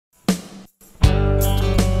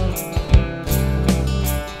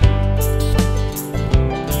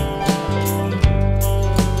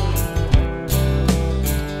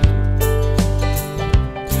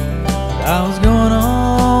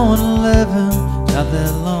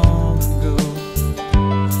that long ago.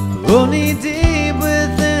 Oh, knee deep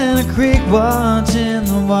within a creek, watching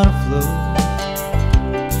the water flow.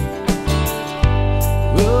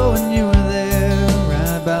 Oh, and you were there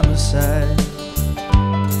right by my side,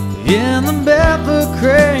 in the barefoot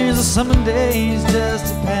craze of summer days, just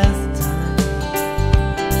to pass the time.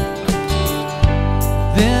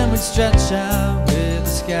 Then we'd stretch out with the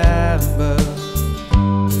sky above,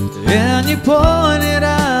 and you pointed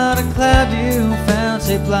out a cloud you found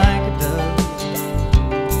shaped like a dove.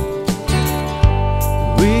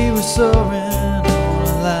 We were soaring on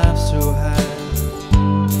a life so high.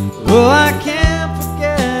 Oh, I can't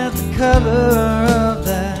forget the color of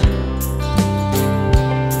that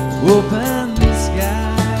open sky.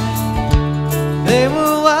 They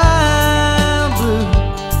were wild blue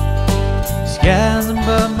skies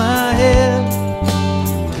above my head,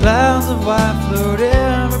 clouds of white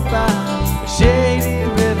floating by a shady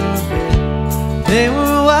riverbed. They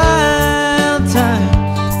were wild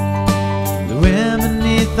times, the wind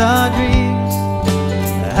beneath our dreams.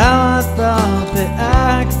 How I thought that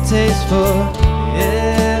I could taste forever.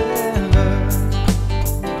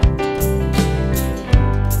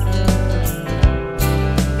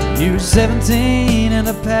 You were 17 and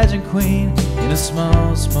a pageant queen in a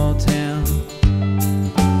small, small town,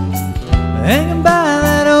 hanging by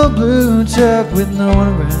that old blue truck with no one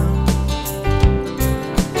around,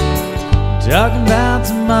 talking about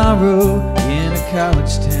tomorrow in a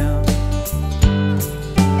college town,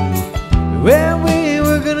 where we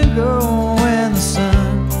were gonna go when the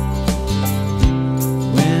sun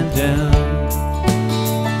went down.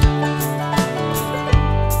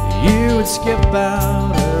 You would skip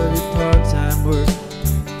out of your part-time work,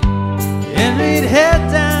 and we'd head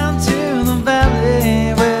down to the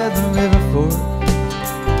valley where the river forked.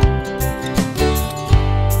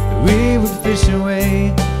 We would fish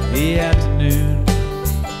away the afternoon,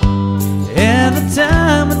 and the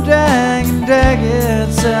time would drag and drag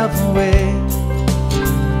itself away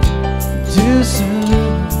too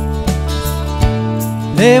soon.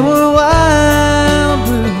 They were wild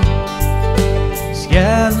blue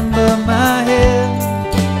skies above my head,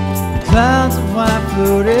 clouds of white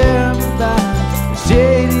floating by a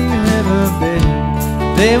shady riverbed.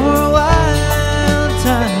 They were wild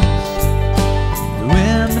times, the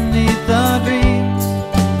wind beneath our dreams.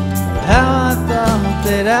 How I thought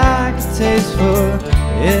that I could taste forever.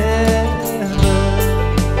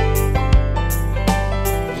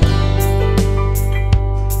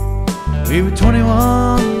 We were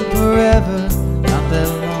 21 forever, not that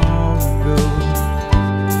long ago,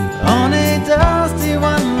 on a dusty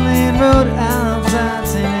one-lane road outside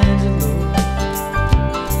St. Angelo.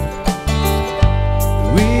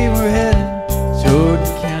 We were heading toward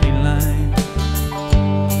the county line,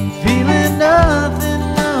 feeling nothing,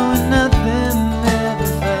 knowing nothing ever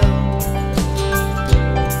felt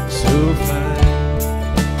so fine.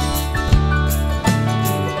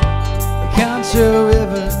 The Concho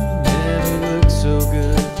River never looked so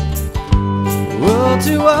good. Oh,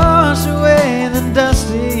 to wash away the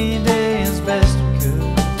dusty day as best we could.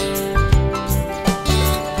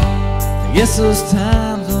 I guess those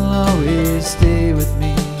times will always stay with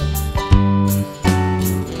me.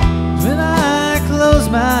 When I close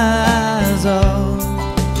my eyes, all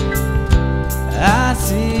I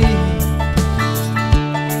see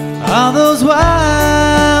are those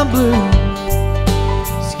wild blue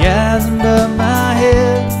skies above my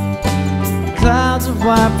head, clouds of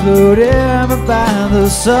white floating by,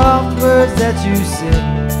 those soft words that you said.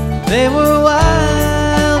 They were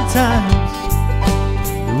wild times,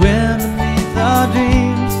 the wind beneath our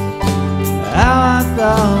dreams. How I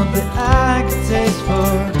thought that I could taste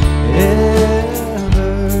forever.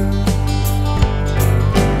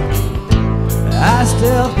 I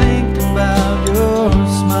still think about your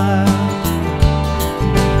smile,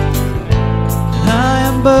 high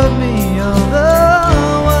above me all the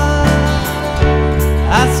while.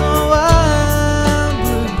 I saw wild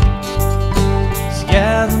blue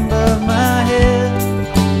skies above my head,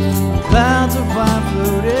 clouds of white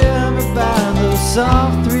floating by, those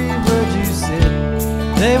soft three words you said.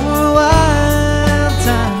 They were